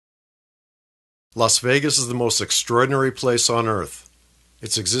Las Vegas is the most extraordinary place on earth.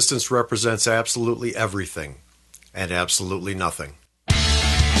 Its existence represents absolutely everything and absolutely nothing.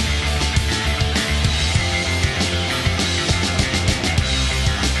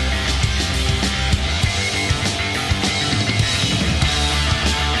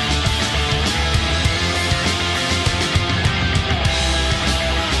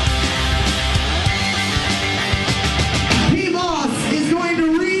 PMoss is going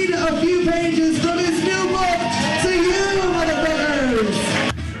to read a few pages from his new book to you,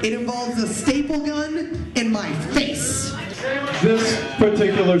 motherfuckers. It involves a staple gun in my face. This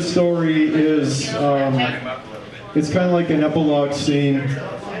particular story is, it's kind of like an epilogue scene,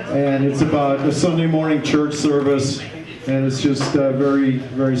 and it's about a Sunday morning church service, and it's just very,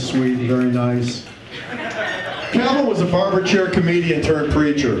 very sweet and very nice. Calvin was a barber chair comedian turned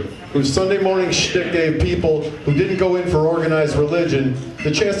preacher, whose Sunday morning shtick gave people who didn't go in for organized religion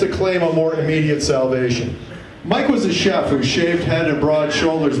the chance to claim a more immediate salvation. Mike was a chef whose shaved head and broad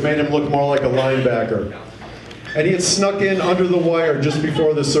shoulders made him look more like a linebacker. And he had snuck in under the wire just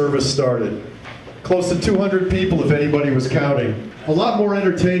before the service started. Close to 200 people, if anybody was counting. A lot more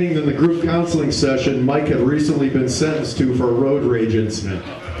entertaining than the group counseling session Mike had recently been sentenced to for a road rage incident.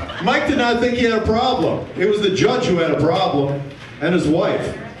 Mike did not think he had a problem. It was the judge who had a problem, and his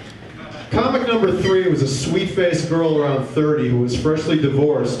wife. Comic number 3 was a sweet-faced girl around 30 who was freshly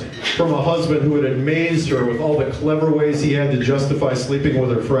divorced from a husband who had amazed her with all the clever ways he had to justify sleeping with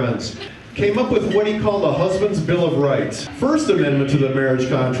her friends. Came up with what he called a husband's Bill of Rights. First amendment to the marriage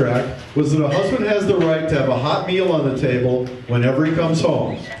contract was that a husband has the right to have a hot meal on the table whenever he comes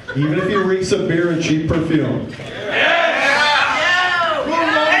home, even if he reeks of beer and cheap perfume.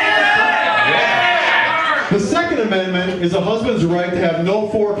 The Second Amendment is a husband's right to have no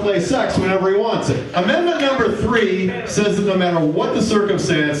foreplay sex whenever he wants it. Amendment number 3 says that no matter what the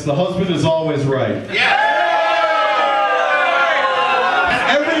circumstance, the husband is always right.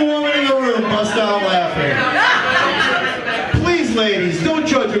 Every woman in the room bust out laughing. Please, ladies, don't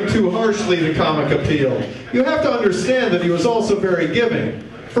judge him too harshly, the comic appeal. You have to understand that he was also very giving.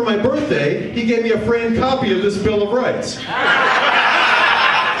 For my birthday, he gave me a framed copy of this Bill of Rights.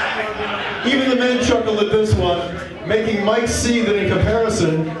 Even the men chuckled at this one, making Mike see that in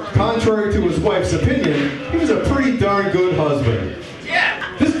comparison, contrary to his wife's opinion, he was a pretty darn good husband.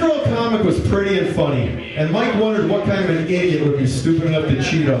 This girl comic was pretty and funny, and Mike wondered what kind of an idiot would be stupid enough to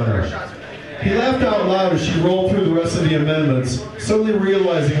cheat on her. He laughed out loud as she rolled through the rest of the amendments, suddenly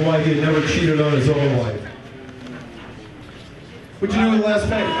realizing why he had never cheated on his own wife. What'd you do with the last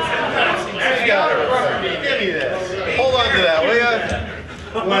page? Give me this. Hold on to that, will ya?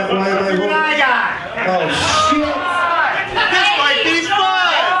 What I got? Oh, shit. This might be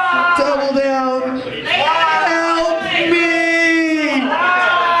fun! Double down! Help me!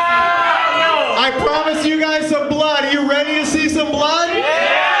 I promised you guys some blood. Are you ready to see some blood?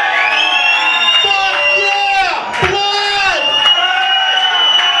 Fuck yeah! Blood!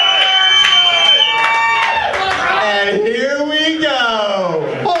 And here we go.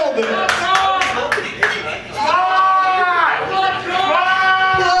 Hold it.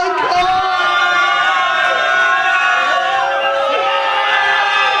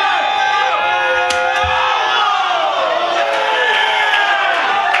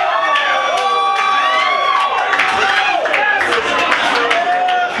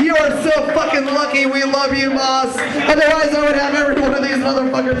 Lucky, we love you, Moss. Otherwise, I would have every one of these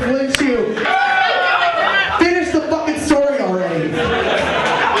motherfuckers flinch you. Finish the fucking story already.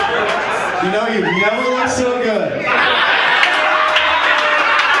 You know, you've never looked so good.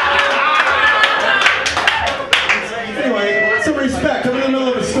 Anyway, some respect. I'm in the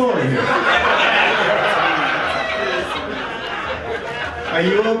middle of a story here. Are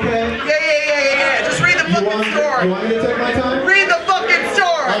you okay? Yeah. Just read the fucking story. You want me to take my time? Read the fucking story.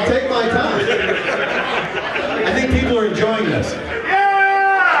 I'll take my time. I think people are enjoying this.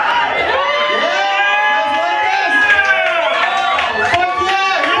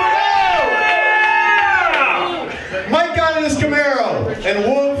 Mike got in his Camaro and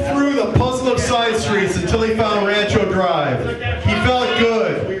whooped through the puzzle of side streets until he found Rancho Drive. He felt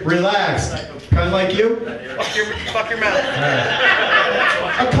good, relaxed. Kind of like you? Fuck your mouth.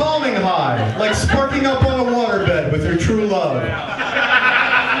 A calming high, like sparking up on a waterbed with your true love.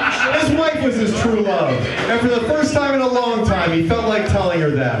 His wife was his true love, and for the first time in a long time, he felt like telling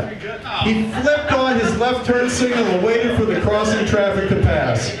her that. He flipped on his left turn signal and waited for the crossing traffic to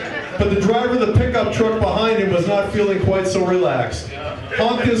pass. But the driver of the pickup truck behind him was not feeling quite so relaxed.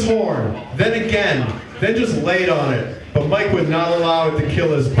 Honked his horn, then again, then just laid on it. But Mike would not allow it to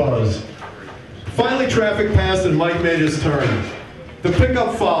kill his buzz. Finally, traffic passed and Mike made his turn. The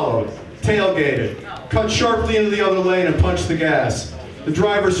pickup followed. tailgated, cut sharply into the other lane and punched the gas. The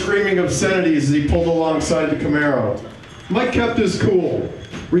driver screaming obscenities as he pulled alongside the Camaro. Mike kept his cool,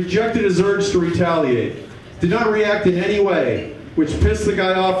 rejected his urge to retaliate, did not react in any way, which pissed the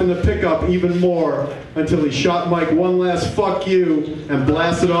guy off in the pickup even more until he shot Mike one last fuck you and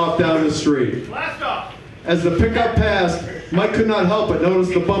blasted off down the street. Blast off! As the pickup passed, Mike could not help but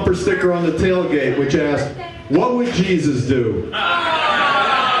notice the bumper sticker on the tailgate which asked, "What would Jesus do?"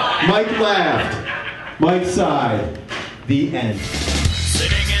 Mike laughed. Mike sighed. The end.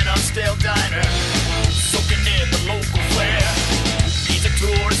 Sitting in a stale diner, soaking in the local fare. He's a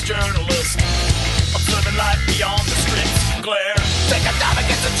tourist journalist, observing life beyond the script's glare.